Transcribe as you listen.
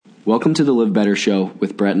Welcome to the Live Better Show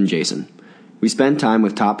with Brett and Jason. We spend time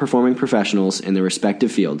with top-performing professionals in their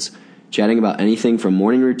respective fields, chatting about anything from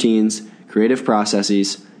morning routines, creative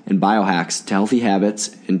processes, and biohacks to healthy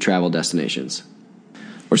habits and travel destinations.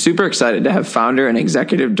 We're super excited to have founder and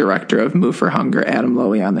executive director of Move for Hunger, Adam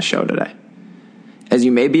Lowy, on the show today. As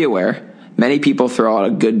you may be aware, many people throw out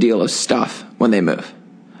a good deal of stuff when they move.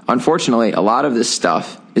 Unfortunately, a lot of this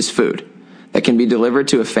stuff is food that can be delivered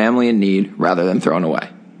to a family in need rather than thrown away.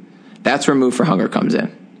 That's where Move for Hunger comes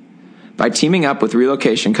in. By teaming up with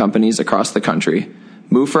relocation companies across the country,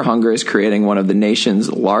 Move for Hunger is creating one of the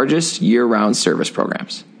nation's largest year-round service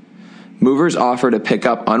programs. Movers offer to pick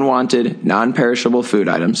up unwanted, non-perishable food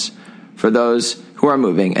items for those who are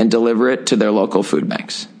moving and deliver it to their local food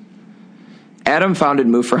banks. Adam founded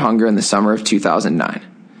Move for Hunger in the summer of 2009.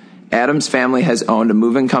 Adam's family has owned a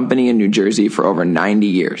moving company in New Jersey for over 90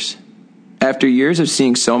 years. After years of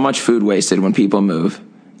seeing so much food wasted when people move,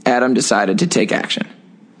 Adam decided to take action.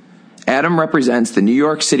 Adam represents the New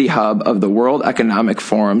York City hub of the World Economic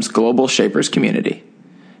Forum's Global Shapers community.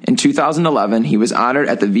 In 2011, he was honored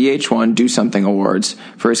at the VH1 Do Something Awards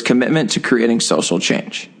for his commitment to creating social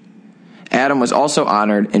change. Adam was also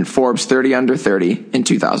honored in Forbes 30 Under 30 in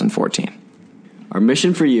 2014. Our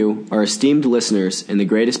mission for you, our esteemed listeners, and the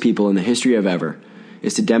greatest people in the history of ever,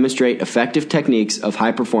 is to demonstrate effective techniques of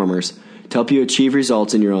high performers to help you achieve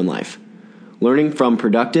results in your own life. Learning from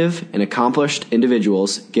productive and accomplished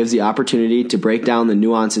individuals gives the opportunity to break down the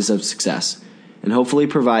nuances of success and hopefully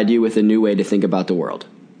provide you with a new way to think about the world.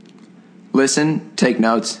 Listen, take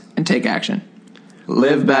notes, and take action.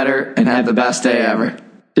 Live better and have the best day ever.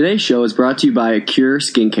 Today's show is brought to you by Cure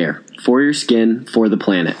Skincare. For your skin, for the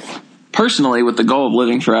planet. Personally, with the goal of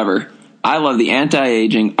living forever, I love the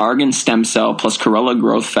anti-aging Argan Stem Cell plus Corella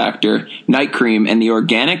Growth Factor Night Cream and the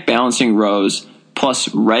Organic Balancing Rose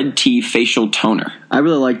plus Red Tea Facial Toner. I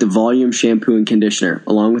really like the Volume Shampoo and Conditioner,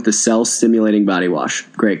 along with the Cell Stimulating Body Wash.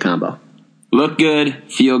 Great combo. Look good,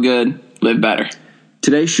 feel good, live better.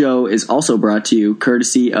 Today's show is also brought to you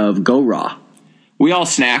courtesy of Go Raw. We all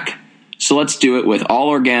snack, so let's do it with all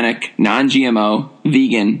organic, non-GMO,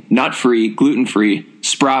 vegan, nut-free, gluten-free,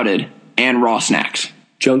 sprouted, and raw snacks.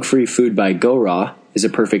 Junk-free food by Go Raw is a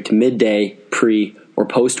perfect midday, pre, or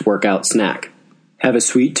post-workout snack. Have a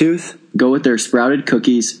sweet tooth? Go with their sprouted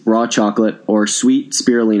cookies, raw chocolate, or sweet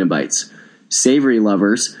spirulina bites. Savory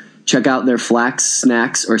lovers, check out their flax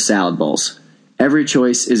snacks or salad bowls. Every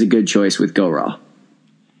choice is a good choice with Go Raw.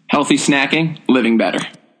 Healthy snacking, living better.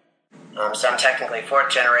 So I'm technically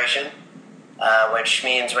fourth generation, which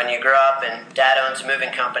means when you grow up and dad owns a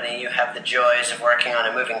moving company, you have the joys of working on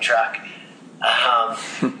a moving truck.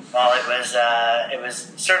 Well, it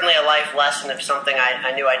was certainly a life lesson of something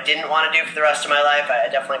I knew I didn't want to do for the rest of my life. I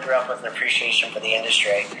definitely grew up with an appreciation for the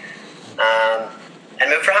industry. And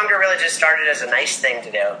Move for Hunger really just started as a nice thing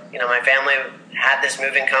to do. You know, my family had this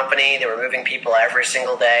moving company. They were moving people every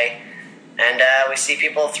single day. And we see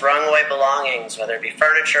people throwing away belongings, whether it be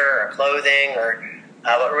furniture or clothing, or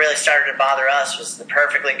what really started to bother us was the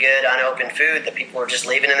perfectly good unopened food that people were just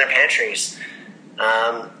leaving in their pantries.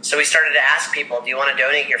 So we started to ask people, do you want to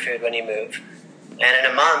donate your food when you move? And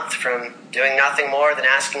in a month, from doing nothing more than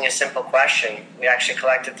asking a simple question, we actually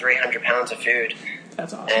collected 300 pounds of food.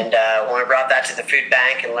 That's awesome. And when we brought that to the food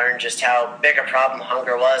bank and learned just how big a problem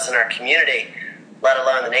hunger was in our community, let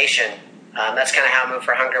alone the nation, that's kind of how Move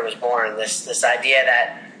for Hunger was born. This idea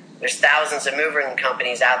that there's thousands of moving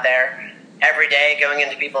companies out there every day going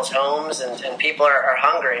into people's homes, and people are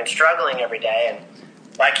hungry and struggling every day. And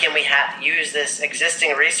why can't we use this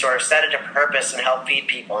existing resource, set it to purpose, and help feed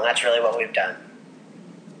people? And that's really what we've done.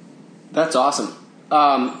 That's awesome.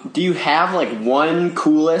 Do you have like one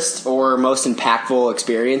coolest or most impactful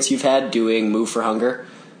experience you've had doing Move for Hunger?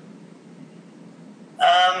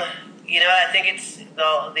 I think it's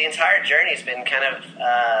the entire journey has been kind of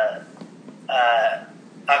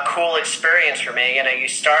a cool experience for me. You know, you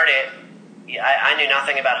start it. I knew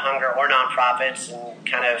nothing about hunger or nonprofits, and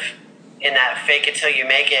kind of in that fake it till you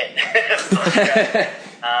make it.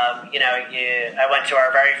 I went to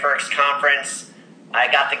our very first conference.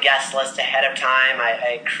 I got the guest list ahead of time.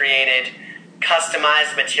 I created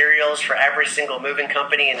customized materials for every single moving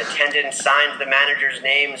company and attended, signed the managers'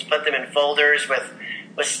 names, put them in folders with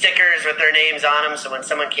stickers with their names on them, so when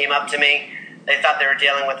someone came up to me, they thought they were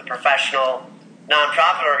dealing with a professional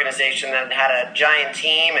nonprofit organization that had a giant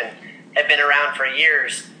team and had been around for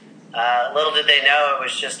years. Little did they know it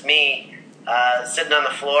was just me sitting on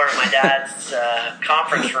the floor of my dad's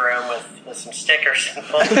conference room with some stickers and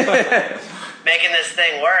folders, making this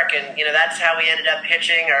thing work. And, that's how we ended up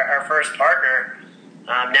pitching our first partner.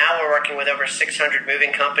 Now we're working with over 600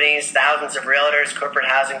 moving companies, thousands of realtors, corporate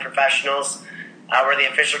housing professionals. We're the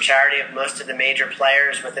official charity of most of the major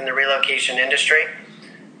players within the relocation industry.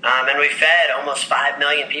 And we fed almost 5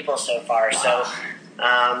 million people so far. So,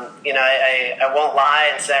 I won't lie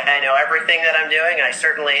and say I know everything that I'm doing. I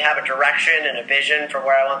certainly have a direction and a vision for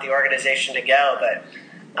where I want the organization to go. But,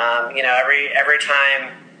 every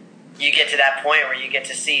time you get to that point where you get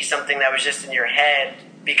to see something that was just in your head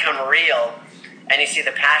become real, and you see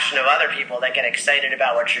the passion of other people that get excited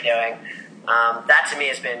about what you're doing, that to me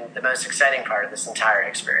has been the most exciting part of this entire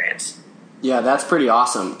experience. Yeah, that's pretty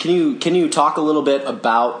awesome. Can you talk a little bit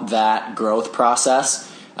about that growth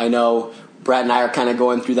process? I know Brett and I are kind of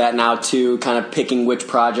going through that now too, kind of picking which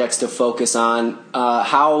projects to focus on.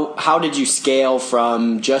 How did you scale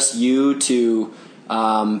from just you to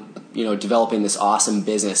developing this awesome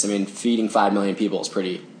business? I mean, feeding 5 million people is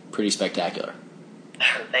pretty spectacular.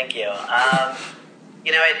 Thank you.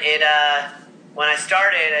 When I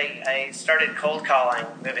started cold calling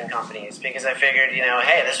moving companies because I figured,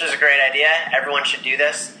 hey, this was a great idea. Everyone should do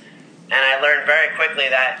this. And I learned very quickly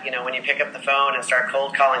that, when you pick up the phone and start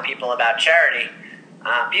cold calling people about charity,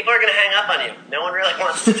 people are going to hang up on you. No one really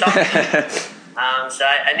wants to talk to you. So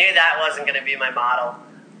I knew that wasn't going to be my model.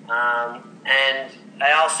 And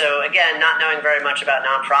I also, again, not knowing very much about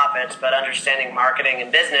nonprofits, but understanding marketing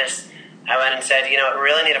and business, I went and said, we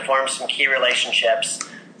really need to form some key relationships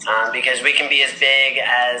because we can be as big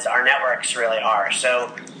as our networks really are.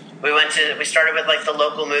 So we started with like the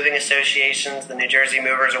local moving associations, the New Jersey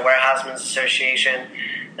Movers or Warehousemen's Association.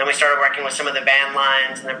 Then we started working with some of the van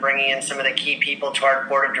lines and then bringing in some of the key people to our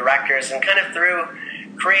board of directors. And kind of through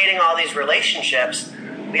creating all these relationships,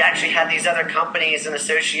 we actually had these other companies and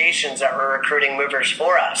associations that were recruiting movers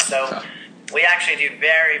for us. So we actually do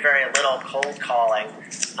very, very little cold calling.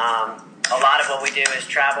 A lot of what we do is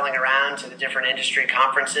traveling around to the different industry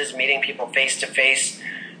conferences, meeting people face to face,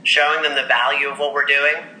 showing them the value of what we're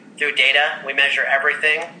doing through data. We measure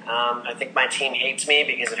everything. I think my team hates me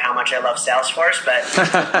because of how much I love Salesforce, but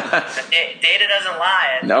data doesn't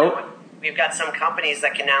lie. And, nope. We've got some companies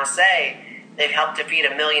that can now say they've helped to feed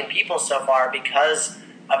 1 million people so far because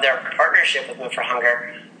of their partnership with Move for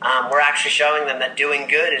Hunger. We're actually showing them that doing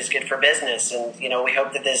good is good for business. And, we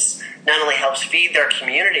hope that this not only helps feed their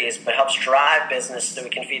communities, but helps drive business so that we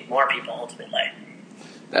can feed more people ultimately.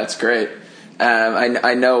 That's great.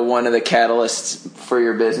 I know one of the catalysts for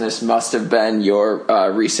your business must have been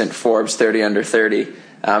your recent Forbes 30 Under 30.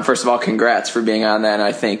 First of all, congrats for being on that. And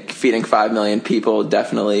I think feeding 5 million people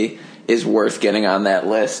definitely is worth getting on that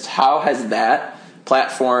list. How has that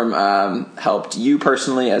platform helped you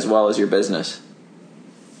personally as well as your business?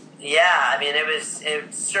 Yeah, I mean, it was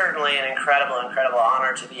certainly an incredible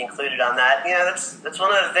honor to be included on that. That's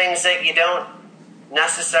one of the things that you don't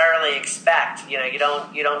necessarily expect. You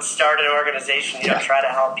don't start an organization. You don't try to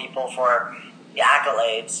help people for the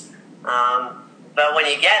accolades. But when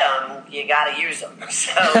you get them, you got to use them.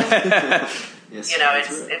 So,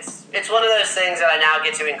 it's one of those things that I now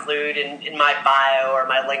get to include in my bio or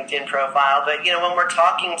my LinkedIn profile. But, when we're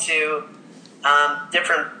talking to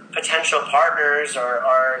different potential partners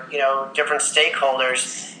or different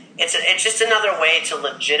stakeholders, it's just another way to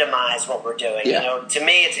legitimize what we're doing. Yeah. To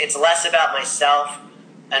me, it's less about myself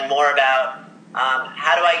and more about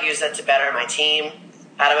how do I use that to better my team?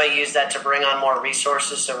 How do I use that to bring on more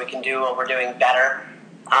resources so we can do what we're doing better?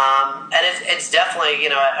 And it's definitely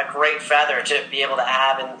a great feather to be able to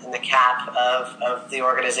have in the cap of the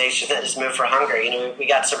organization that is Move for Hunger. We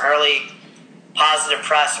got some early positive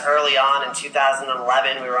press early on in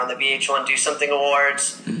 2011. We were on the VH1 Do Something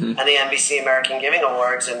Awards and the NBC American Giving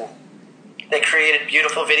Awards, and they created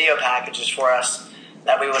beautiful video packages for us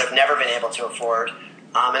that we would have never been able to afford.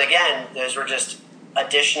 And again, those were just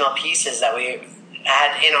additional pieces that we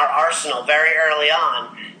had in our arsenal very early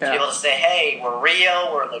on to be able to say, hey, we're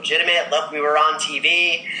real, we're legitimate, look, we were on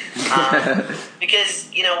TV. Because,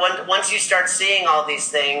 once you start seeing all these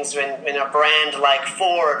things, when a brand like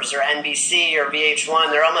Forbes or NBC or VH1,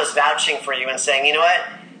 they're almost vouching for you and saying, you know what,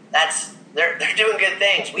 they're doing good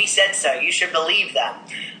things. We said so. You should believe them.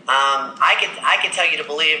 I could tell you to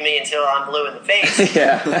believe me until I'm blue in the face.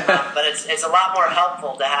 But it's a lot more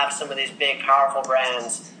helpful to have some of these big, powerful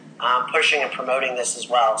brands pushing and promoting this as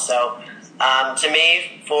well. So to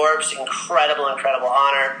me, Forbes, incredible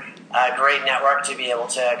honor, great network to be able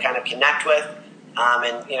to kind of connect with.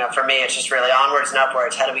 And for me, it's just really onwards and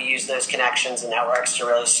upwards. How do we use those connections and networks to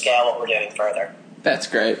really scale what we're doing further? That's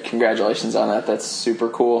great. Congratulations on that. That's super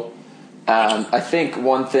cool. I think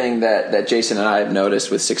one thing that Jason and I have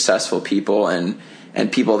noticed with successful people and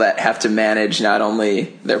people that have to manage not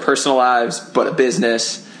only their personal lives but a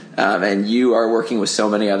business, and you are working with so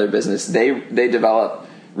many other businesses. They develop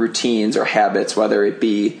routines or habits, whether it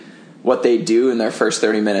be what they do in their first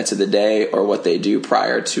 30 minutes of the day or what they do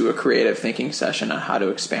prior to a creative thinking session on how to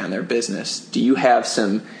expand their business. Do you have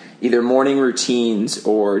some either morning routines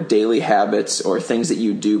or daily habits or things that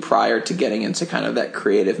you do prior to getting into kind of that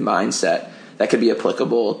creative mindset that could be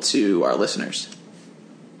applicable to our listeners?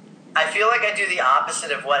 I feel like I do the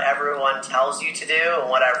opposite of what everyone tells you to do and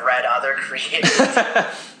what I've read other creators do.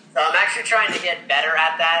 So I'm actually trying to get better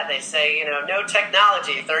at that. They say, no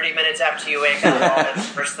technology 30 minutes after you wake up. The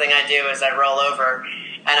first thing I do is I roll over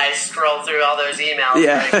and I scroll through all those emails.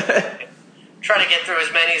 Yeah. Try to get through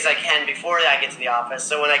as many as I can before I get to the office.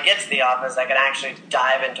 So when I get to the office, I can actually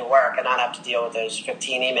dive into work and not have to deal with those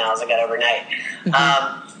 15 emails I get overnight.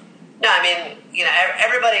 Mm-hmm. No, I mean,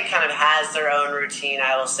 everybody kind of has their own routine,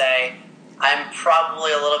 I will say. I'm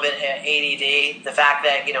probably a little bit ADD. The fact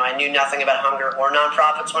that, I knew nothing about hunger or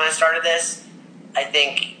nonprofits when I started this, I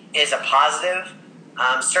think is a positive.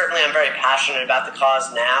 Certainly I'm very passionate about the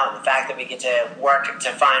cause now, and the fact that we get to work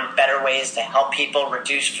to find better ways to help people,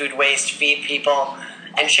 reduce food waste, feed people,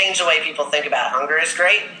 and change the way people think about hunger is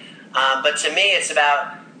great. But to me, it's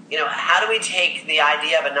about, how do we take the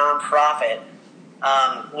idea of a nonprofit,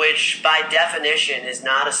 which by definition is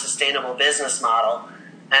not a sustainable business model,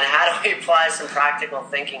 and how do we apply some practical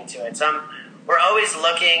thinking to it? So we're always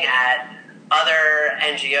looking at other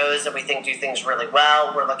NGOs that we think do things really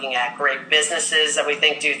well. We're looking at great businesses that we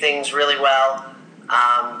think do things really well.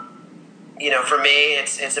 For me,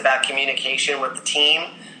 it's about communication with the team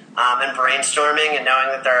and brainstorming and knowing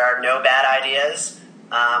that there are no bad ideas.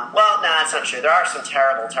 Well, no, that's not true. There are some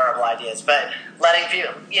terrible, terrible ideas, but letting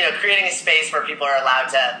people, creating a space where people are allowed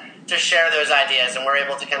to share those ideas and we're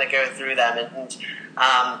able to kind of go through them and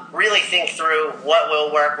really think through what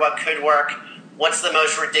will work, what could work, what's the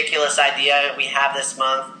most ridiculous idea we have this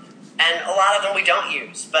month. And a lot of them we don't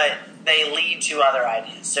use, but they lead to other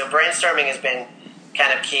ideas. So brainstorming has been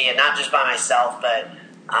kind of key, and not just by myself, but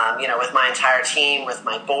with my entire team, with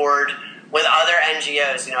my board, with other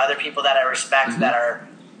NGOs, other people that I respect that are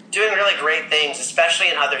doing really great things, especially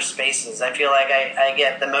in other spaces. I feel like I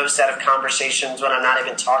get the most out of conversations when I'm not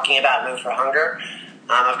even talking about Move for Hunger.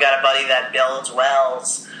 I've got a buddy that builds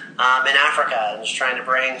wells in Africa and is trying to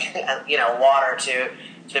bring water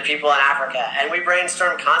to people in Africa, and we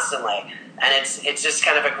brainstorm constantly. And it's just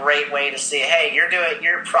kind of a great way to see, hey,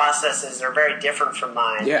 your processes are very different from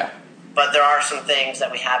mine. Yeah. But there are some things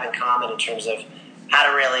that we have in common in terms of how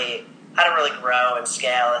to really grow and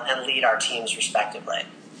scale and lead our teams respectively.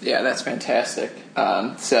 Yeah, that's fantastic.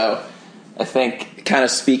 So I think kind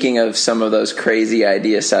of speaking of some of those crazy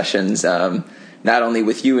idea sessions, not only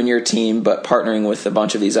with you and your team, but partnering with a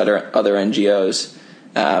bunch of these other NGOs,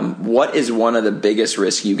 what is one of the biggest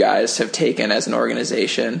risks you guys have taken as an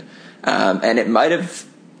organization? And it might have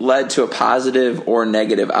led to a positive or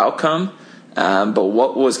negative outcome, but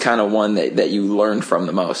what was kind of one that you learned from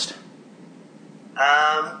the most?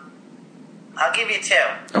 I'll give you two.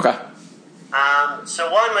 Okay.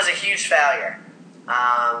 So one was a huge failure.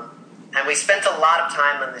 And we spent a lot of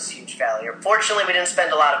time on this huge failure. Fortunately, we didn't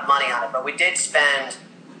spend a lot of money on it, but we did spend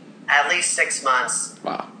at least 6 months.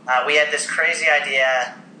 Wow. We had this crazy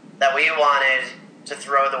idea that we wanted to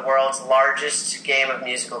throw the world's largest game of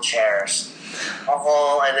musical chairs,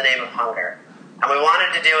 all in the name of hunger. And we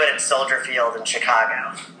wanted to do it at Soldier Field in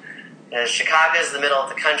Chicago. Chicago is the middle of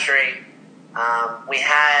the country. We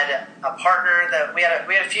had a partner we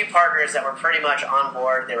had a few partners that were pretty much on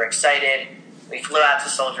board. They were excited. We flew out to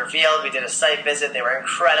Soldier Field. We did a site visit. They were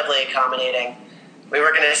incredibly accommodating. We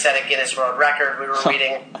were going to set a Guinness World Record. We were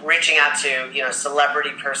reaching out to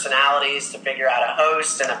celebrity personalities to figure out a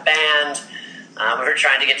host and a band. We were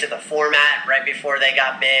trying to get to the format right before they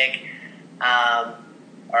got big.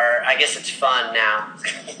 Or I guess it's fun now.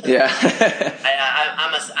 Yeah.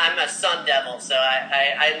 I'm a Sun Devil, so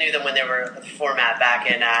I knew them when they were the format back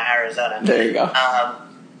in Arizona. There you go.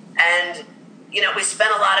 And we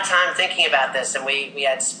spent a lot of time thinking about this, and we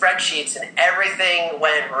had spreadsheets, and everything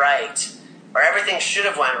went right, or everything should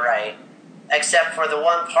have went right, except for the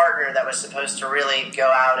one partner that was supposed to really go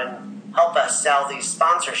out and help us sell these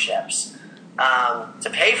sponsorships to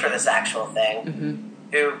pay for this actual thing. Mm-hmm.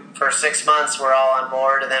 Who, for 6 months, were all on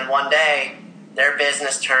board, and then one day, their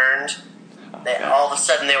business turned. All of a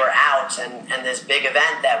sudden, they were out, and this big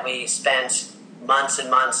event that we spent months and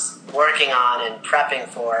months working on and prepping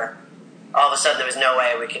for, all of a sudden, there was no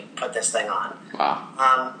way we could put this thing on.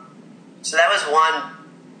 Wow. So that was one,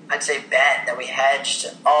 I'd say, bet that we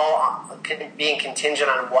hedged, all being contingent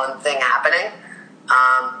on one thing happening,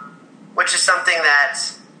 which is something that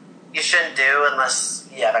you shouldn't do unless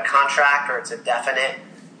you have a contract or it's a definite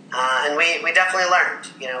And we definitely learned.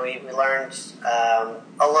 We learned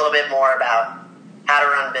a little bit more about how to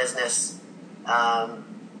run business, some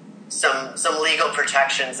legal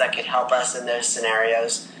protections that could help us in those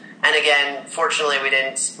scenarios. And again, fortunately, we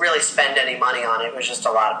didn't really spend any money on it. It was just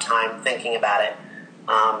a lot of time thinking about it.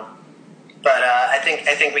 But I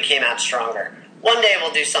think we came out stronger. One day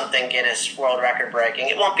we'll do something Guinness World Record breaking.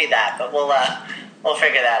 It won't be that, but we'll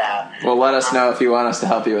figure that out. Well, let us know if you want us to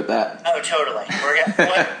help you with that. Oh, totally.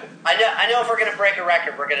 I know if we're going to break a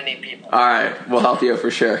record, we're going to need people. All right, we'll help you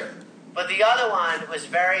for sure. But the other one was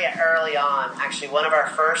very early on. Actually, one of our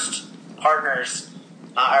first partners,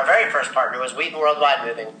 our very first partner, was Wheaton Worldwide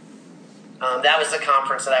Moving. That was the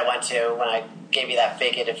conference that I went to when I gave you that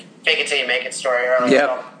fake it till you make it story earlier.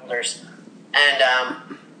 Yep. And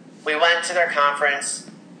we went to their conference,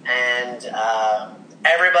 and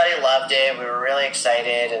everybody loved it. We were really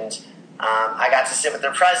excited, and I got to sit with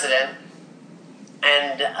their president.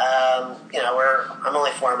 And I'm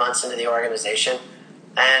only 4 months into the organization,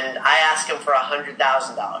 and I asked him for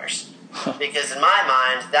 $100,000 because in my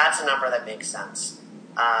mind that's a number that makes sense,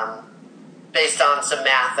 based on some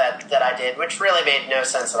math that I did, which really made no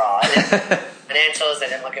sense at all. I didn't financials. I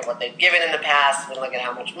didn't look at what they'd given in the past. I didn't look at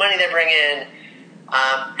how much money they bring in.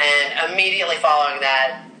 And immediately following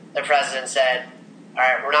that, the president said, "All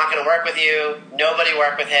right, we're not going to work with you. Nobody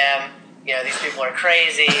work with him. These people are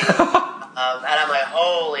crazy." And I'm like,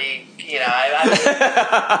 holy,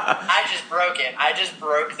 I just broke it. I just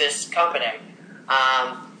broke this company.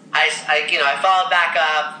 I followed back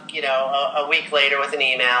up, a week later with an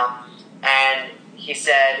email, and he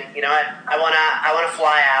said, I want to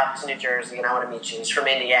fly out to New Jersey, and I want to meet you. He's from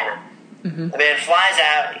Indiana. Mm-hmm. The man flies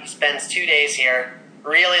out. He spends 2 days here,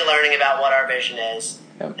 really learning about what our vision is,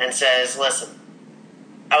 and says, listen,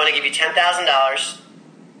 I want to give you $10,000.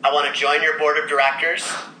 I want to join your board of directors.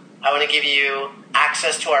 I want to give you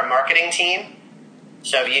access to our marketing team.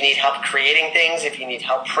 So if you need help creating things, if you need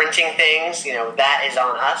help printing things, that is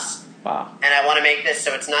on us. Wow. And I want to make this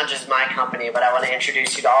so it's not just my company, but I want to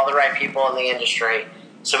introduce you to all the right people in the industry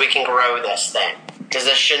so we can grow this thing. Because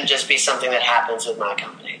this shouldn't just be something that happens with my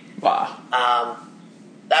company. Wow.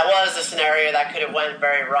 That was a scenario that could have went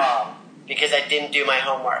very wrong because I didn't do my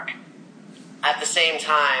homework. At the same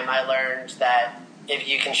time, I learned that if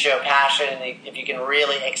you can show passion, if you can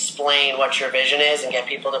really explain what your vision is and get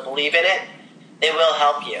people to believe in it, it will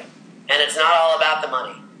help you. And it's not all about the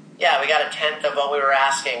money. Yeah, we got 1/10 of what we were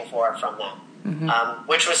asking for from them, mm-hmm.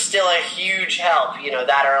 Which was still a huge help,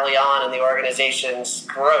 that early on in the organization's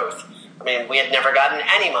growth. I mean, we had never gotten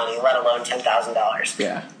any money, let alone $10,000.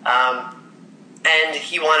 Yeah. And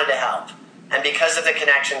he wanted to help. And because of the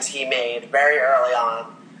connections he made very early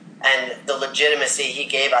on, and the legitimacy he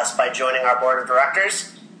gave us by joining our board of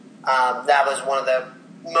directors, that was one of the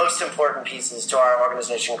most important pieces to our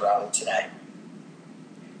organization growing today.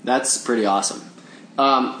 That's pretty awesome.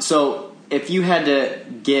 So if you had to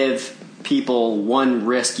give people one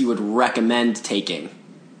risk you would recommend taking,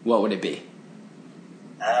 what would it be?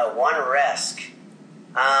 One risk.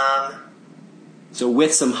 So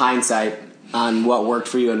with some hindsight on what worked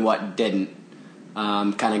for you and what didn't,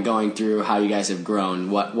 kind of going through how you guys have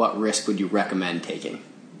grown, what risk would you recommend taking?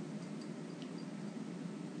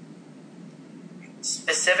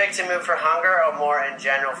 Specific to Move for Hunger or more in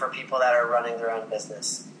general for people that are running their own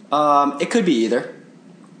business? It could be either.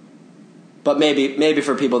 But maybe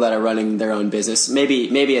for people that are running their own business,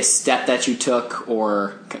 maybe a step that you took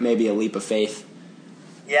or maybe a leap of faith.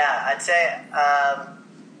 Yeah, I'd say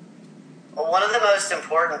one of the most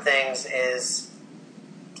important things is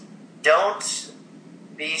don't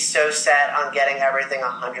be so set on getting everything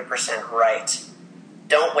 100% right.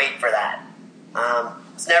 Don't wait for that.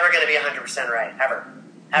 It's never going to be 100% right, ever.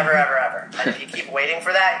 Ever, ever, ever. And if you keep waiting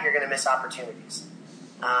for that, you're going to miss opportunities.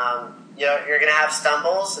 You're going to have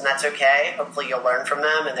stumbles, and that's okay. Hopefully you'll learn from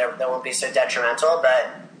them, and they won't be so detrimental.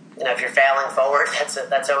 But, if you're failing forward,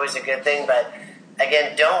 that's always a good thing. But,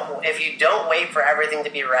 again, if you don't wait for everything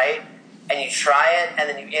to be right, and you try it, and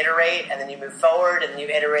then you iterate, and then you move forward, and then you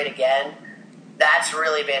iterate again, that's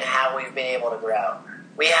really been how we've been able to grow.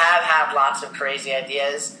 We have had lots of crazy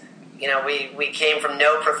ideas. We came from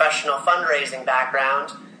no professional fundraising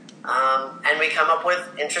background, and we come up with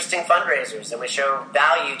interesting fundraisers, and we show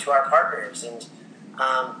value to our partners, and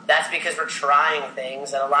that's because we're trying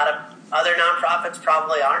things that a lot of other nonprofits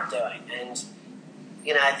probably aren't doing. And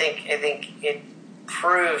I think it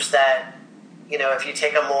proves that if you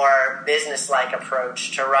take a more business-like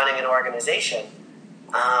approach to running an organization,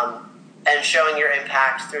 and showing your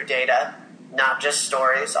impact through data, not just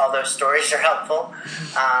stories, although stories are helpful.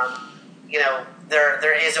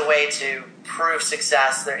 There is a way to prove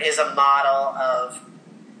success. There is a model of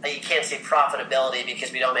you can't say profitability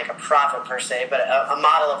because we don't make a profit per se, but a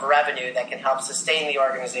model of revenue that can help sustain the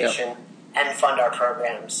organization and fund our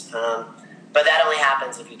programs. But that only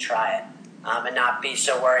happens if you try it and not be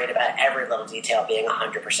so worried about every little detail being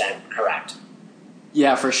 100% correct.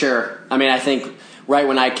 Yeah, for sure. I mean, I think right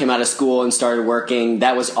when I came out of school and started working,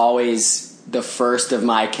 that was always the first of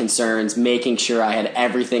my concerns, making sure I had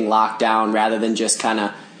everything locked down rather than just kind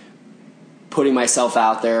of putting myself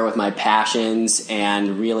out there with my passions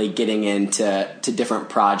and really getting into different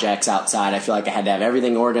projects outside. I feel like I had to have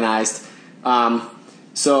everything organized.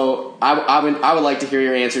 So I would like to hear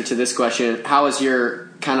your answer to this question. How has your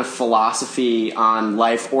kind of philosophy on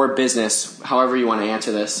life or business, however you want to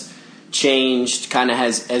answer this, changed kind of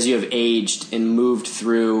as you have aged and moved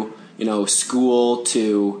through, school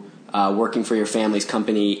to working for your family's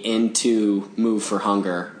company into Move for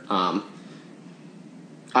Hunger?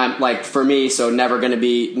 I'm like, for me, so never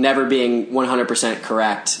being 100%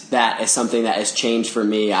 correct. That is something that has changed for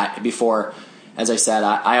me. Before, as I said,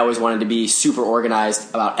 I always wanted to be super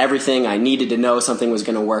organized about everything. I needed to know something was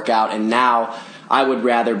going to work out. And now I would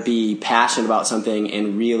rather be passionate about something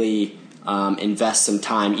and really invest some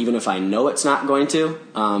time, even if I know it's not going to.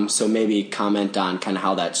 So maybe comment on kind of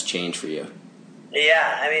how that's changed for you.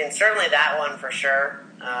 Yeah, I mean, certainly that one for sure.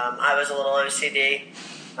 I was a little OCD.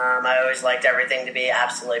 I always liked everything to be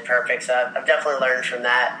absolutely perfect, so I've definitely learned from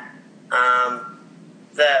that. My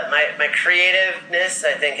creativeness,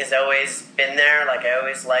 I think, has always been there. Like, I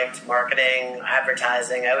always liked marketing,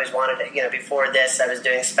 advertising. I always wanted to, before this, I was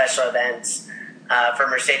doing special events for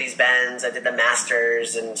Mercedes-Benz. I did the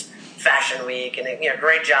Masters and Fashion Week, and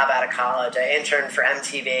great job out of college. I interned for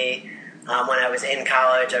MTV when I was in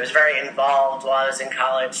college. I was very involved while I was in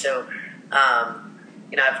college, so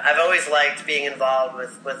I've always liked being involved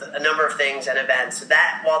with a number of things and events. So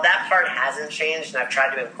that, while that part hasn't changed, and I've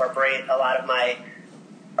tried to incorporate a lot of the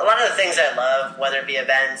things I love, whether it be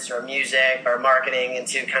events or music or marketing,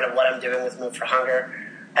 into kind of what I'm doing with Move for Hunger,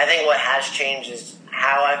 I think what has changed is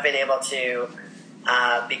how I've been able to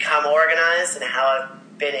become organized and how I've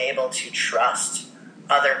been able to trust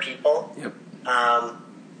other people. Yep.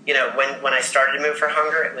 When I started Move for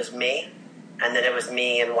Hunger, it was me. And then it was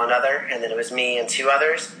me and one other, and then it was me and two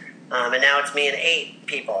others, and now it's me and 8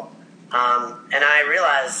 people. And I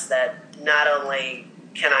realized that not only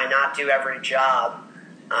can I not do every job,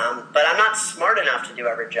 but I'm not smart enough to do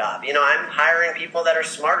every job. I'm hiring people that are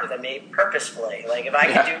smarter than me purposefully. Like, if I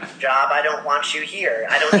can do the job, I don't want you here.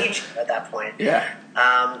 I don't need you at that point. Yeah.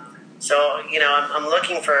 So I'm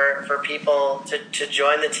looking for people to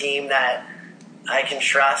join the team that I can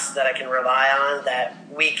trust, that I can rely on, that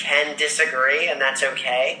we can disagree, and that's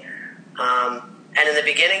okay. And in the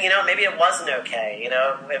beginning, maybe it wasn't okay.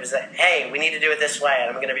 It was like, hey, we need to do it this way, and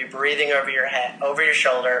I'm going to be breathing over your head, over your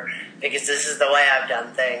shoulder, because this is the way I've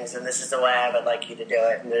done things, and this is the way I would like you to do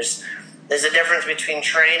it. And there's a difference between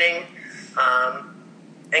training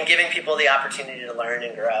and giving people the opportunity to learn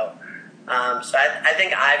and grow. So I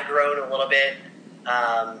think I've grown a little bit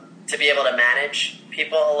to be able to manage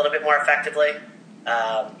people a little bit more effectively.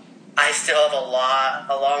 I still have a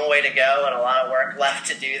long way to go and a lot of work left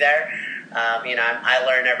to do there. I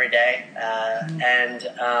learn every day, and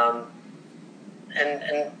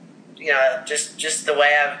just the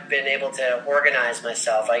way I've been able to organize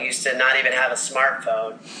myself. I used to not even have a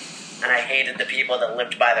smartphone, and I hated the people that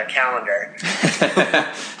lived by their calendar.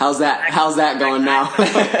 How's that going now?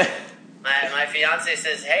 My fiance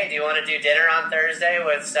says, hey, do you want to do dinner on Thursday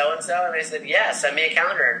with so-and-so? And I said, yeah, send me a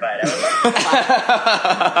calendar invite. I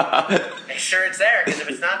would love to. Make sure it's there, because if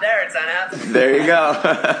it's not there, it's not happening. There you go.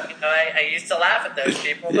 I used to laugh at those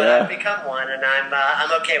people, but I've become one, and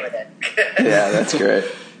I'm okay with it. Yeah, that's great.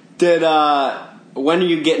 When are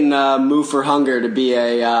you getting Move for Hunger to be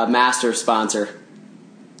a master sponsor?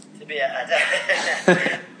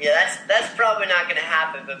 Yeah, that's probably not going to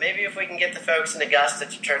happen, but maybe if we can get the folks in Augusta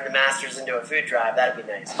to turn the Masters into a food drive, that'd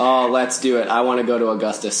be nice. Oh, let's do it. I want to go to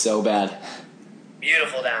Augusta so bad.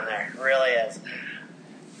 Beautiful down there. It really is.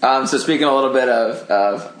 So speaking a little bit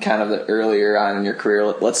of kind of the earlier on in your career,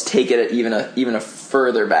 let's take it even a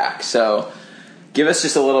further back. So give us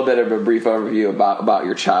just a little bit of a brief overview about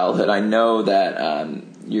your childhood. I know that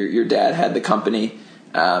your dad had the company,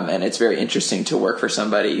 and it's very interesting to work for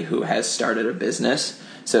somebody who has started a business.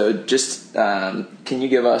 So just can you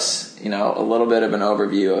give us a little bit of an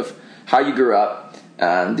overview of how you grew up?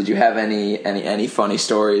 Did you have any funny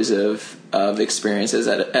stories of experiences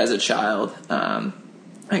as a child, and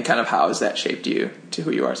kind of how has that shaped you to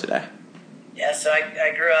who you are today? Yeah, so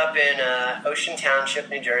I grew up in Ocean Township,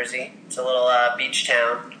 New Jersey. It's a little beach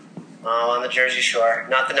town on the Jersey Shore.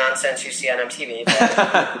 Not the nonsense you see on MTV,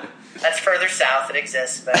 but That's further south. It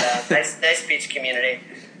exists, but nice beach community.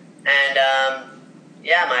 And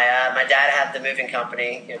my dad had the moving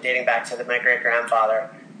company, dating back to my great grandfather.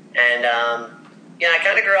 And I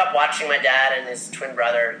kind of grew up watching my dad and his twin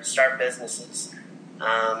brother start businesses.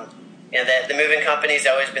 The moving company's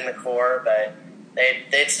always been the core, but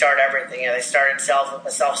they'd start everything. They started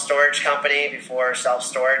a self-storage company before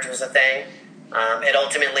self-storage was a thing. It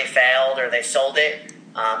ultimately failed, or they sold it,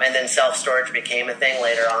 and then self-storage became a thing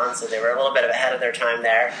later on, so they were a little bit ahead of their time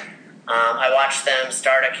there. I watched them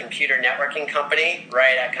start a computer networking company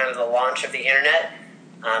right at kind of the launch of the internet.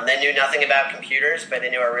 They knew nothing about computers, but they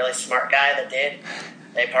knew a really smart guy that did.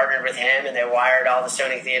 They partnered with him, and they wired all the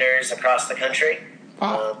Sony theaters across the country.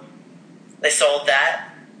 Wow. They sold that,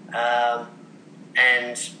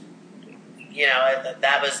 and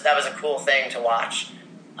that was a cool thing to watch.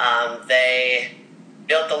 They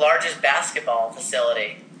built the largest basketball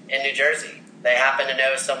facility in New Jersey. They happened to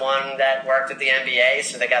know someone that worked at the NBA,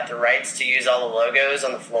 so they got the rights to use all the logos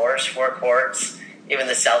on the floors, 4 courts, even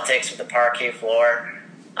the Celtics with the parquet floor.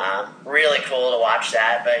 Really cool to watch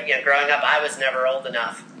that. But growing up, I was never old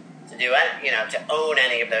enough to do it, to own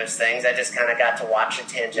any of those things. I just kind of got to watch it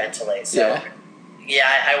tangentially. So,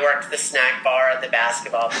 I worked the snack bar at the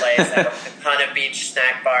basketball place. I worked a ton of beach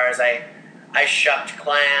snack bars. I shucked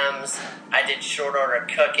clams. I did short order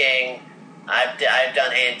cooking. I've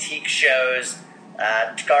done antique shows,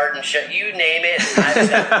 garden show, you name it.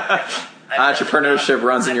 Entrepreneurship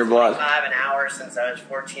runs in your blood. 5 an hour since I was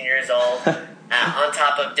 14 years old, on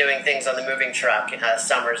top of doing things on the moving truck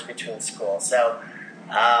summers between school. So,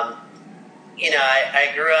 I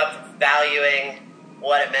grew up valuing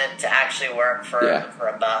what it meant to actually work for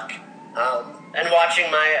a buck. And watching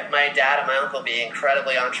my dad and my uncle be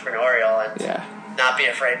incredibly entrepreneurial and not be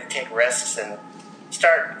afraid to take risks and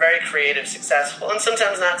start very creative, successful, and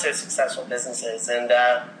sometimes not so successful businesses. And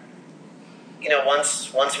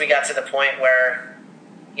once we got to the point where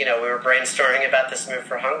we were brainstorming about this Move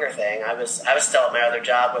for Hunger thing, I was still at my other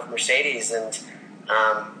job with Mercedes, and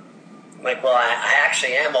I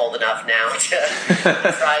actually am old enough now to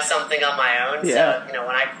try something on my own. Yeah. So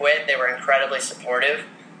when I quit, they were incredibly supportive.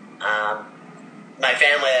 My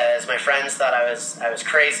family, as my friends, thought I was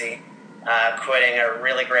crazy, quitting a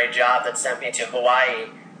really great job that sent me to Hawaii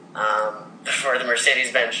for the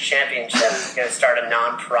Mercedes-Benz Championship to go start a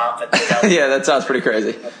non-profit. Yeah, that sounds pretty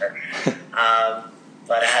crazy.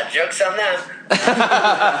 But I had jokes on them.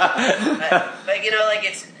 but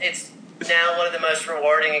it's now one of the most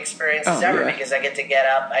rewarding experiences ever, because I get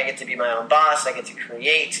up, I get to be my own boss, I get to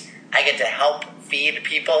create, I get to help feed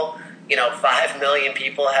people. 5 million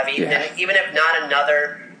people have eaten, and even if not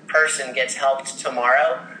another person gets helped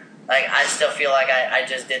tomorrow, I still feel like I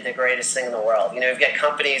just did the greatest thing in the world. We've got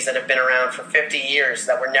companies that have been around for 50 years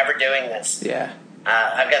that were never doing this. Yeah.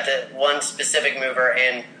 I've got the one specific mover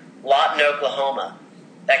in Lawton, Oklahoma,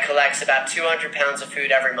 that collects about 200 pounds of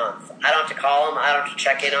food every month. I don't have to call them. I don't have to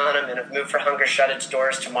check in on them. And if Move for Hunger shut its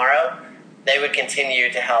doors tomorrow, they would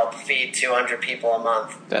continue to help feed 200 people a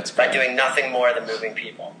month. That's great. By doing nothing more than moving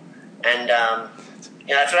people. And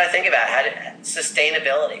that's what I think about.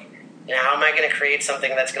 Sustainability. How am I going to create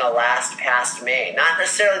something that's going to last past me? Not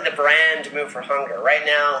necessarily the brand Move for Hunger. Right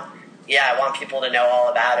now, I want people to know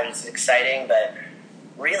all about it. It's exciting, but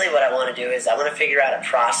really what I want to do is I want to figure out a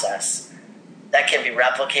process that can be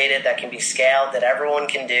replicated, that can be scaled, that everyone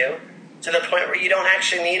can do, to the point where you don't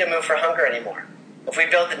actually need a Move for Hunger anymore. If we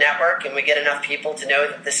build the network and we get enough people to know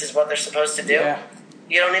that this is what they're supposed to do,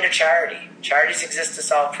 you don't need a charity. Charities exist to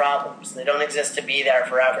solve problems. They don't exist to be there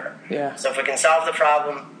forever. Yeah. So if we can solve the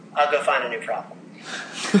problem, I'll go find a new problem.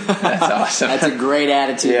 That's awesome. That's a great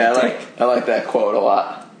attitude. Yeah, I like that quote a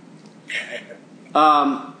lot.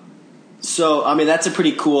 So, that's a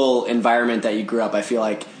pretty cool environment that you grew up. I feel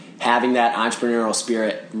like having that entrepreneurial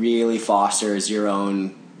spirit really fosters your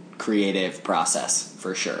own creative process,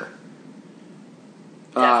 for sure.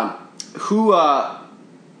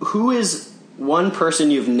 Who is one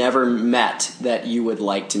person you've never met that you would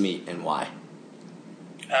like to meet, and why?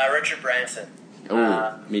 Richard Branson.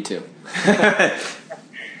 Oh, me too.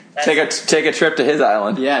 Take a trip to his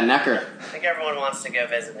island. Yeah, Necker. I think everyone wants to go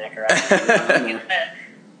visit Necker.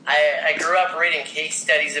 I grew up reading case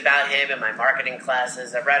studies about him in my marketing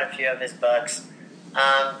classes. I've read a few of his books.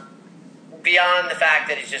 Beyond the fact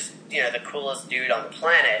that he's just the coolest dude on the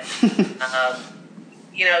planet,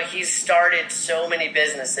 he's started so many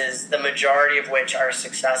businesses, the majority of which are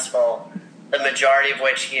successful, the majority of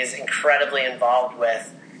which he is incredibly involved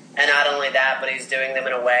with. And not only that, but he's doing them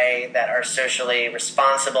in a way that are socially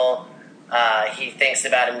responsible. He thinks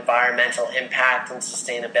about environmental impact and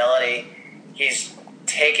sustainability. He's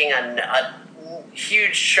taking a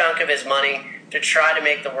huge chunk of his money to try to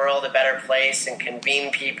make the world a better place and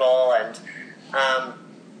convene people. And,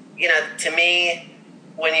 to me,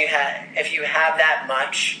 if you have that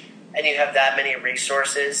much and you have that many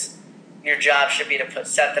resources, your job should be to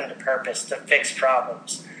set them to purpose, to fix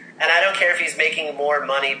problems. And I don't care if he's making more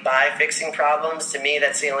money by fixing problems. To me,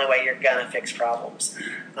 that's the only way you're going to fix problems.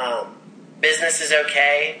 Business is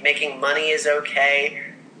okay. Making money is okay.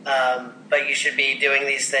 But you should be doing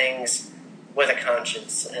these things with a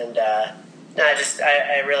conscience. And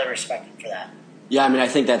I really respect him for that. Yeah, I mean, I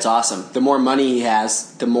think that's awesome. The more money he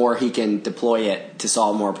has, the more he can deploy it to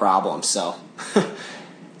solve more problems. So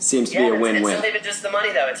seems to be a win-win. It's not even just the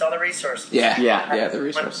money, though. It's all the resources. Yeah, the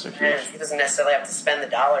resources are huge. He doesn't necessarily have to spend the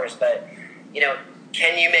dollars, but,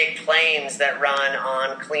 can you make planes that run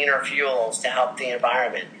on cleaner fuels to help the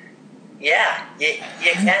environment? Yeah, you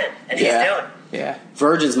can, and he's doing. Yeah.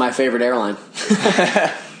 Virgin's my favorite airline.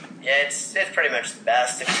 Yeah, it's pretty much the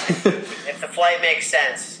best. If the flight makes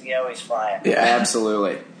sense, you always fly it. Yeah,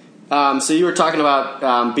 absolutely. So you were talking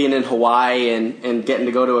about being in Hawaii and getting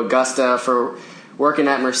to go to Augusta for working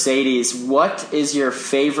at Mercedes. What is your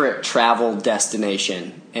favorite travel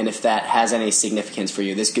destination, and if that has any significance for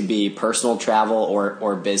you? This could be personal travel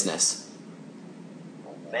or business.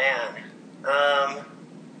 Man,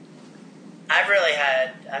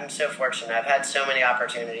 I'm so fortunate. I've had so many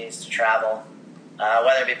opportunities to travel,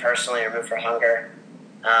 whether it be personally or Move for Hunger.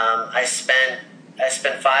 I spent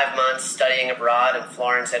 5 months studying abroad in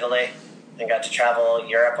Florence, Italy, and got to travel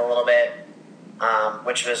Europe a little bit,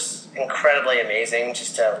 which was incredibly amazing,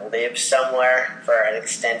 just to live somewhere for an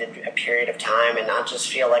extended period of time and not just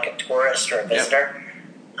feel like a tourist or a visitor.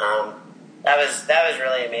 That was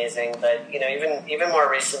really amazing. But even more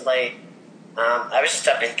recently, I was just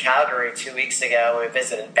up in Calgary 2 weeks ago when we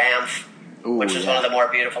visited Banff, which was one of the more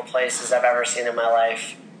beautiful places I've ever seen in my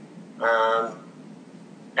life.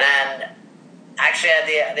 And actually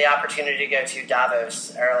had the opportunity to go to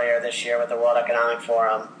Davos earlier this year with the World Economic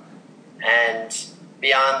Forum. And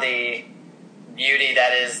beyond the beauty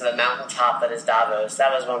that is the mountaintop that is Davos,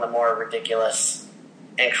 that was one of the more ridiculous,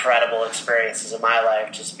 incredible experiences of my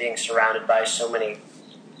life, just being surrounded by so many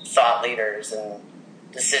thought leaders and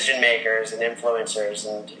decision makers and influencers,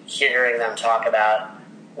 and hearing them talk about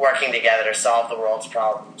working together to solve the world's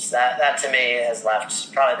problems. That to me has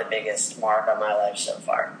left probably the biggest mark on my life so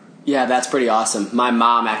far. Yeah, that's pretty awesome. My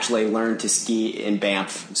mom actually learned to ski in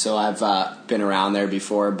Banff, so I've been around there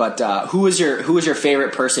before. But who was your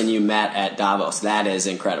favorite person you met at Davos? That is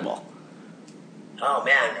incredible. Oh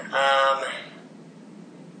man, I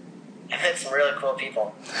met some really cool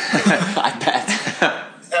people. I bet.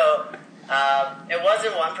 So it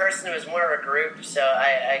wasn't one person; it was more of a group. So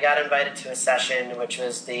I got invited to a session, which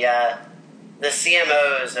was the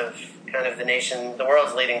CMOs of kind of the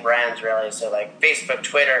world's leading brands, really. So like Facebook,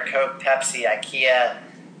 Twitter, Coke, Pepsi, IKEA,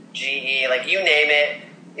 GE, like you name it.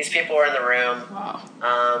 These people were in the room.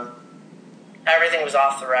 Wow. Everything was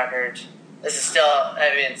off the record. This is still,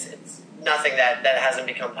 it's nothing that hasn't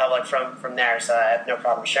become public from there, so I have no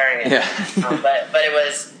problem sharing it. Yeah. But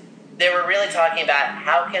they were really talking about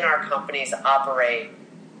how can our companies operate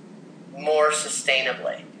more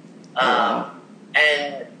sustainably,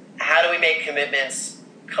 and how do we make commitments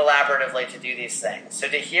collaboratively to do these things. So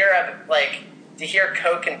to hear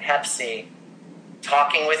Coke and Pepsi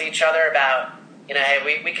talking with each other about,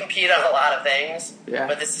 hey, we compete on a lot of things,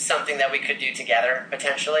 but this is something that we could do together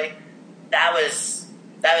potentially. That was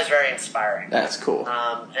very inspiring. That's cool.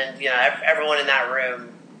 And everyone in that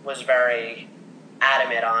room was very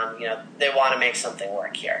adamant on they want to make something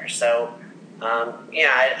work here. So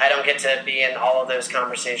I don't get to be in all of those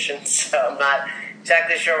conversations, so I'm not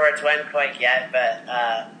exactly sure where it's went quite yet, but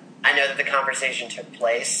I know that the conversation took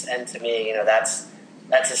place, and to me, that's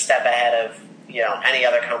a step ahead of any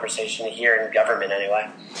other conversation here in government, anyway.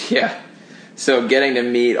 Yeah. So getting to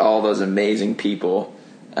meet all those amazing people,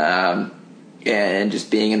 and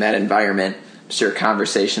just being in that environment, I'm sure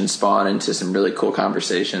conversations spawn into some really cool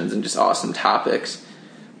conversations and just awesome topics.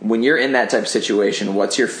 When you're in that type of situation,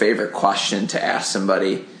 what's your favorite question to ask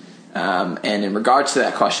somebody? And in regards to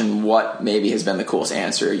that question, what maybe has been the coolest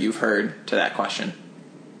answer you've heard to that question?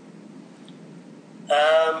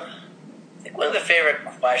 I think one of the favorite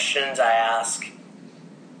questions I ask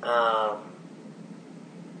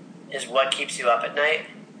is what keeps you up at night?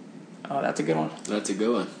 Oh, that's a good one. That's a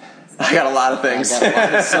good one. I got a lot of things.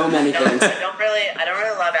 So many things. I don't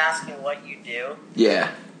really love asking what you do. Yeah.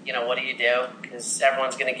 What do you do? Because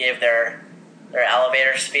everyone's going to give their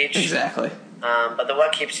elevator speech. Exactly. But the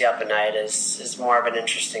what keeps you up at night is more of an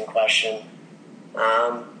interesting question.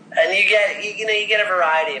 And you get a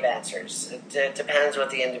variety of answers. It depends what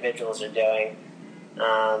the individuals are doing.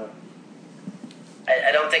 I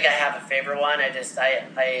don't think I have a favorite one.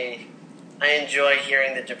 I enjoy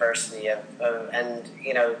hearing the diversity of and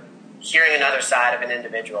hearing another side of an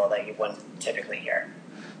individual that you wouldn't typically hear.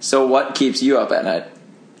 So what keeps you up at night?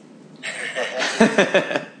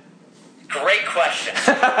 Great question.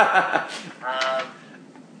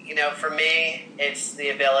 For me, it's the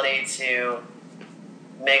ability to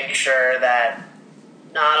make sure that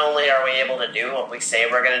not only are we able to do what we say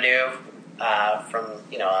we're going to do from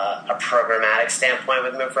a programmatic standpoint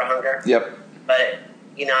with Move for Hunger. Yep. But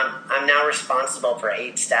I'm now responsible for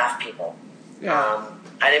 8 staff people. Yeah.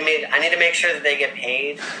 I need to make sure that they get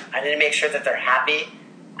paid. I need to make sure that they're happy.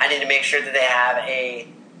 I need to make sure that they have a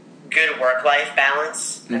good work-life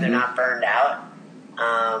balance and they're not burned out.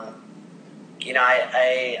 I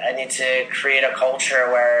need to create a culture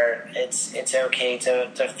where it's okay to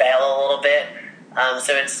fail a little bit.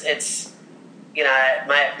 So it's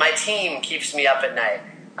my team keeps me up at night.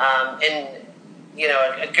 In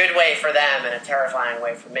a good way for them and a terrifying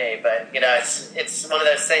way for me. But it's one of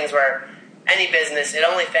those things where any business, it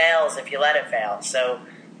only fails if you let it fail. So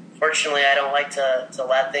fortunately, I don't like to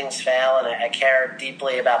let things fail, and I care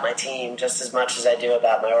deeply about my team just as much as I do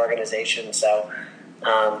about my organization. So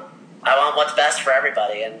I want what's best for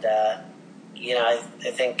everybody, and I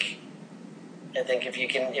think if you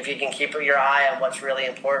can keep your eye on what's really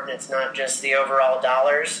important, it's not just the overall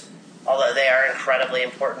dollars, although they are incredibly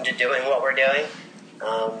important to doing what we're doing.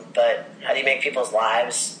 But how do you make people's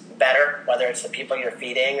lives better, whether it's the people you're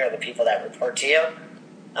feeding or the people that report to you?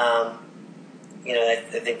 I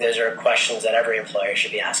think those are questions that every employer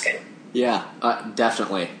should be asking. Yeah,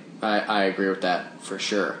 definitely. I agree with that for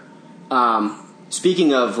sure.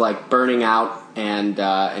 Speaking of like burning out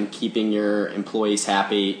and keeping your employees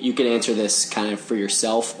happy, you can answer this kind of for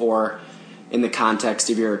yourself or in the context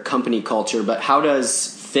of your company culture, but how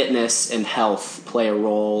does fitness and health play a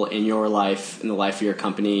role in your life, in the life of your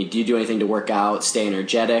company? Do you do anything to work out, stay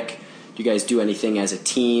energetic? Do you guys do anything as a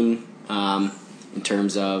team in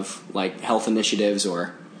terms of like health initiatives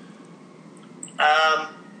or?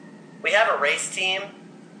 We have a race team,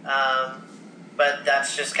 but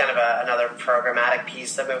that's just kind of another programmatic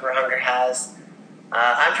piece that Move for Hunger has.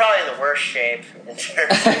 I'm probably in the worst shape in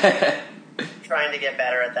terms of trying to get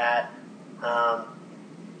better at that.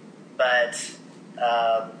 But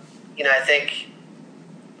I think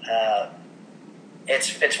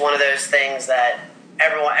it's one of those things that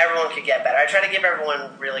everyone could get better. I try to give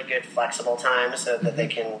everyone really good flexible time so that they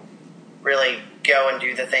can really go and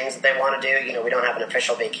do the things that they want to do. We don't have an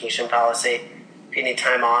official vacation policy. If you need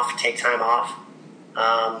time off, take time off.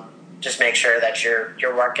 Just make sure that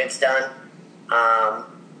your work gets done.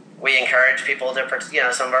 We encourage people to,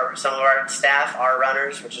 some of our staff are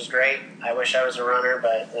runners, which is great. I wish I was a runner,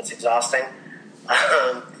 but it's exhausting.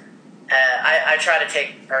 I try to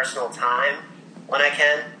take personal time when I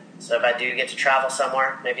can. So if I do get to travel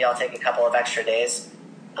somewhere, maybe I'll take a couple of extra days.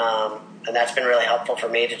 And that's been really helpful for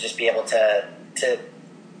me to just be able to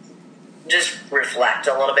just reflect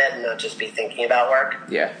a little bit and not just be thinking about work.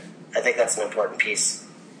 Yeah. I think that's an important piece.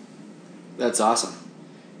 That's awesome.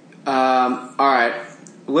 All right.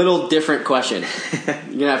 Little different question. You're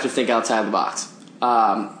going to have to think outside the box.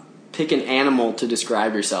 Pick an animal to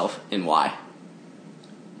describe yourself and why.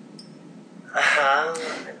 An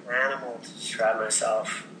animal to describe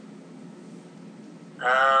myself.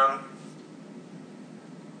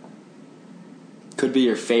 Could be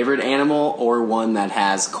your favorite animal or one that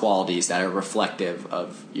has qualities that are reflective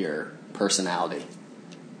of your personality.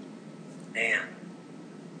 Man.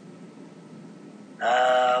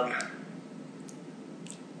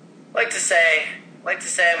 Like to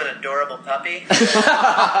say I'm an adorable puppy.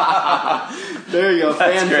 There you go,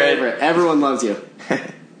 fan favorite. Everyone loves you.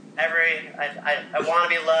 I want to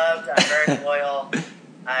be loved. I'm very loyal.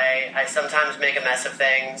 I sometimes make a mess of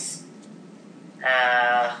things.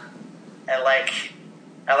 I like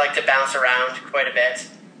to bounce around quite a bit.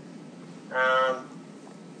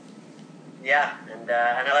 And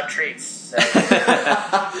I love treats. So.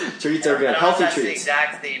 Treats are good. Healthy treats.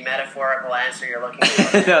 That's the metaphorical answer you're looking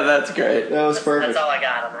for. No, that's great. That was perfect. That's all I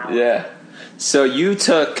got on that one. Yeah. So you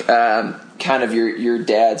took kind of your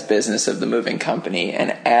dad's business of the moving company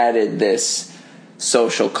and added this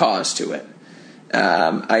social cause to it.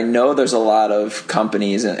 I know there's a lot of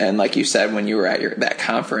companies, and like you said, when you were at that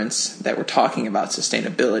conference, that were talking about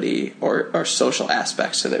sustainability or social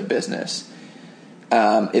aspects to their business.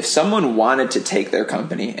 If someone wanted to take their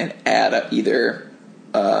company and add either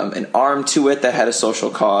an arm to it that had a social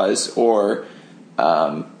cause or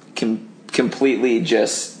completely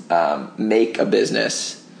just make a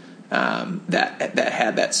business that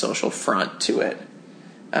had that social front to it.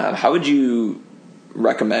 How would you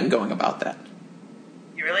recommend going about that?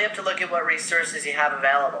 You really have to look at what resources you have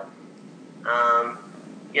available.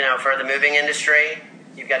 For the moving industry,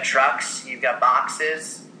 you've got trucks, you've got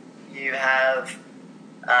boxes, you have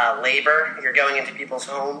labor. You're going into people's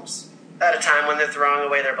homes at a time when they're throwing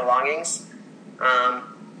away their belongings.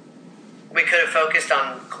 We could have focused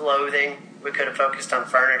on clothing. We could have focused on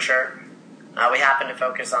furniture. We happened to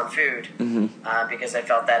focus on food because I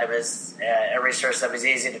felt that it was a resource that was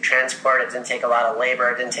easy to transport. It didn't take a lot of labor.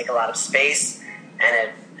 It didn't take a lot of space.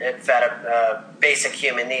 And it fed a basic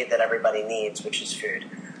human need that everybody needs, which is food.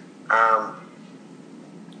 I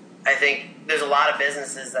think there's a lot of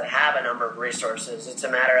businesses that have a number of resources. It's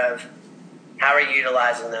a matter of how are you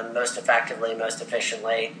utilizing them most effectively, most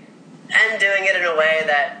efficiently, and doing it in a way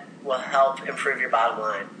that will help improve your bottom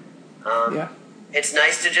line. It's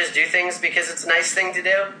nice to just do things because it's a nice thing to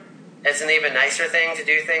do. It's an even nicer thing to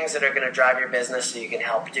do things that are going to drive your business so you can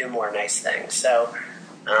help do more nice things. So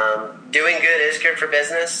doing good is good for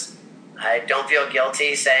business. I don't feel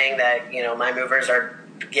guilty saying that, my movers are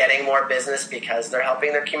getting more business because they're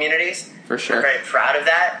helping their communities. For sure. I'm very proud of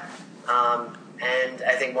that. And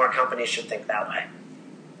I think more companies should think that way.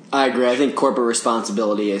 I agree. I think corporate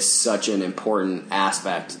responsibility is such an important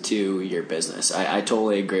aspect to your business. I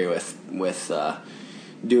totally agree with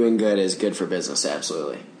doing good is good for business,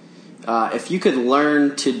 absolutely. If you could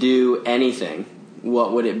learn to do anything,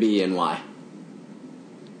 what would it be and why?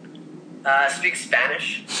 Speak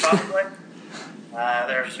Spanish, probably.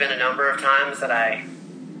 There's been a number of times that I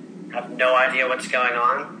have no idea what's going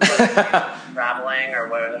on, whether I'm traveling or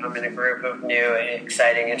whether I'm in a group of new,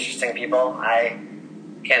 exciting, interesting people. I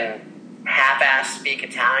can half-ass speak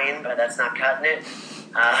Italian, but that's not cutting it.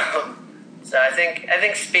 So I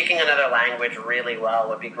think speaking another language really well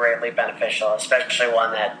would be greatly beneficial, especially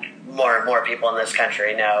one that more and more people in this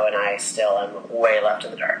country know, and I still am way left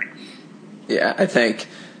in the dark. Yeah, I think,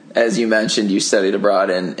 as you mentioned, you studied abroad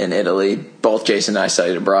in Italy. Both Jason and I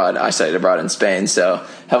studied abroad. I studied abroad in Spain, so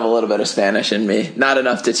have a little bit of Spanish in me. Not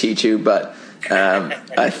enough to teach you, but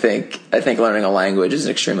I think learning a language is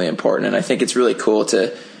extremely important, and I think it's really cool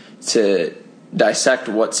to dissect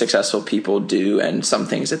what successful people do and some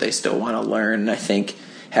things that they still want to learn. And I think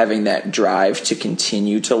having that drive to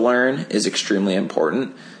continue to learn is extremely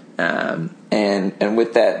important. And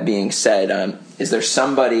with that being said, is there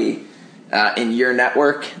somebody in your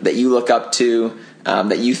network that you look up to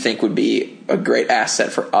that you think would be a great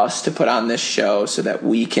asset for us to put on this show so that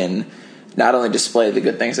we can not only display the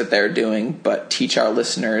good things that they're doing, but teach our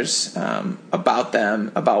listeners about them,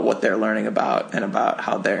 about what they're learning about, and about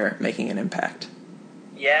how they're making an impact?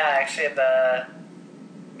 Yeah, I actually have a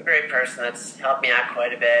great person that's helped me out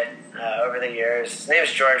quite a bit over the years. His name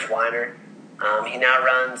is George Weiner. He now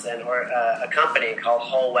runs a company called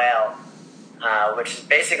Whole Whale, which is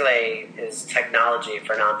basically is technology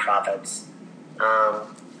for nonprofits.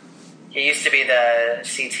 He used to be the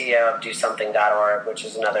CTO of DoSomething.org, which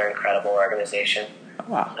is another incredible organization.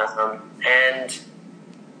 Wow. And,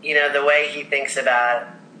 the way he thinks about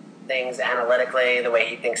things analytically, the way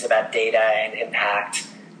he thinks about data and impact,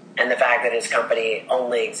 and the fact that his company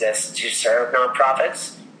only exists to serve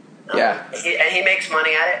nonprofits. He makes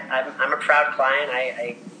money at it. I'm a proud client.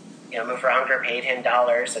 I Move for Hunger paid him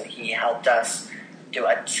dollars, and he helped us do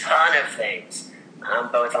a ton of things.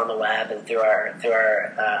 Both on the web and through our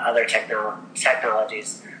other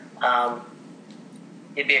technologies.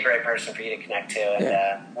 He'd be a great person for you to connect to,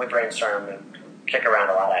 and we brainstorm and kick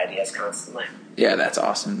around a lot of ideas constantly. Yeah, that's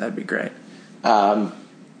awesome. That'd be great. Are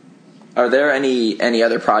there any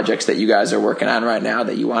other projects that you guys are working on right now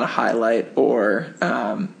that you want to highlight, or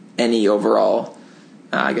any overall,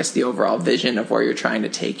 the overall vision of where you're trying to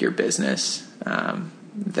take your business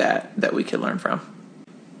that we could learn from?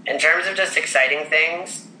 In terms of just exciting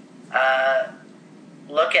things,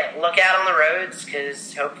 look out on the roads,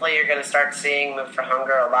 because hopefully you're going to start seeing Move for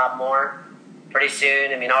Hunger a lot more pretty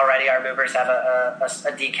soon. I mean, already our movers have a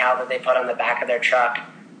decal that they put on the back of their truck.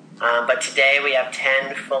 But today we have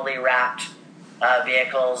 10 fully wrapped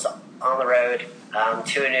vehicles on the road,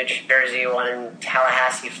 2 in New Jersey, 1 in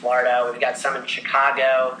Tallahassee, Florida. We've got some in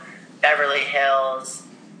Chicago, Beverly Hills.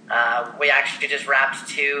 We actually just wrapped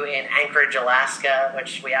 2 in Anchorage, Alaska,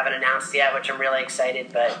 which we haven't announced yet, which I'm really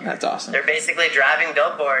excited. But that's awesome. They're basically driving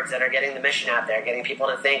billboards that are getting the mission out there, getting people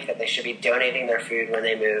to think that they should be donating their food when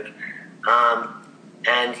they move.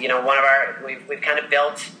 We've kind of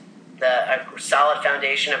built a solid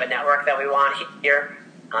foundation of a network that we want here.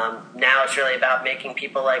 Now it's really about making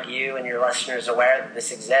people like you and your listeners aware that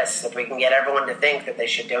this exists. If we can get everyone to think that they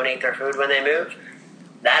should donate their food when they move,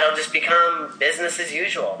 that'll just become business as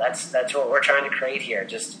usual. That's what we're trying to create here,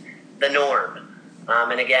 just the norm.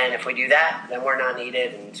 And again, if we do that, then we're not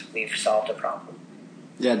needed and we've solved a problem.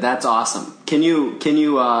 Yeah, that's awesome. Can you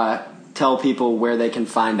tell people where they can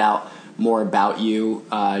find out more about you,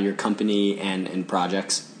 your company, and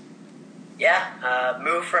projects? Yeah,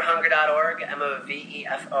 moveforhunger.org,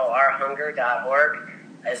 MOVEFOR hunger.org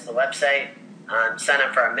is the website. Sign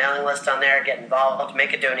up for our mailing list on there, get involved,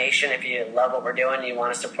 make a donation if you love what we're doing and you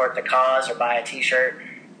want to support the cause or buy a t-shirt.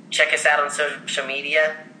 Check us out on social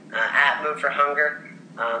media, at Move for Hunger.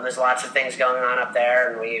 There's lots of things going on up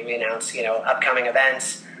there, and we announce, upcoming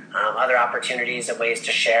events, other opportunities and ways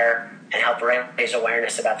to share and help raise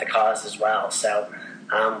awareness about the cause as well. So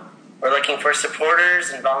we're looking for supporters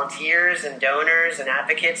and volunteers and donors and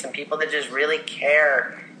advocates and people that just really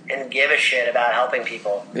care and give a shit about helping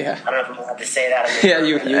people. Yeah. I don't know if I'm allowed to say that. Yeah,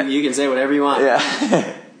 you can say whatever you want.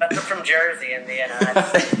 Yeah. But I'm from Jersey, and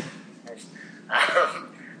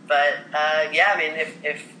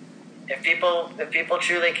if people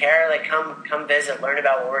truly care, like come visit, learn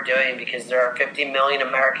about what we're doing, because there are 50 million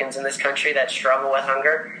Americans in this country that struggle with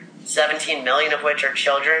hunger, 17 million of which are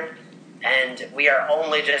children, and we are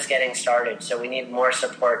only just getting started. So we need more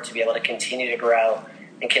support to be able to continue to grow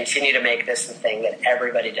and continue to make this the thing that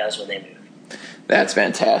everybody does when they move. That's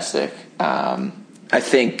fantastic. I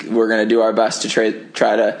think we're going to do our best to try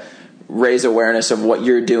to raise awareness of what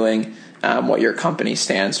you're doing, what your company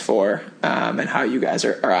stands for, and how you guys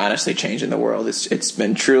are honestly changing the world. It's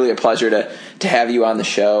been truly a pleasure to have you on the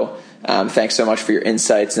show. Thanks so much for your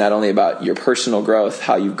insights, not only about your personal growth,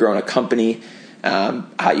 how you've grown a company,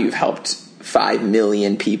 how you've helped 5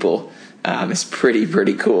 million people. It's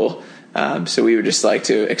pretty cool. So we would just like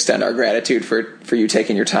to extend our gratitude for you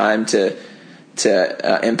taking your time to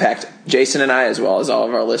impact Jason and I, as well as all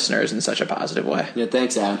of our listeners, in such a positive way. Yeah,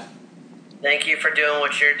 thanks, Adam. Thank you for doing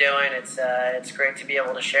what you're doing. It's great to be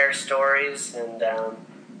able to share stories, and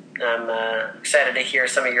I'm excited to hear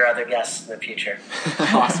some of your other guests in the future.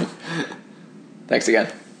 Awesome. Thanks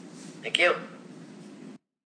again. Thank you.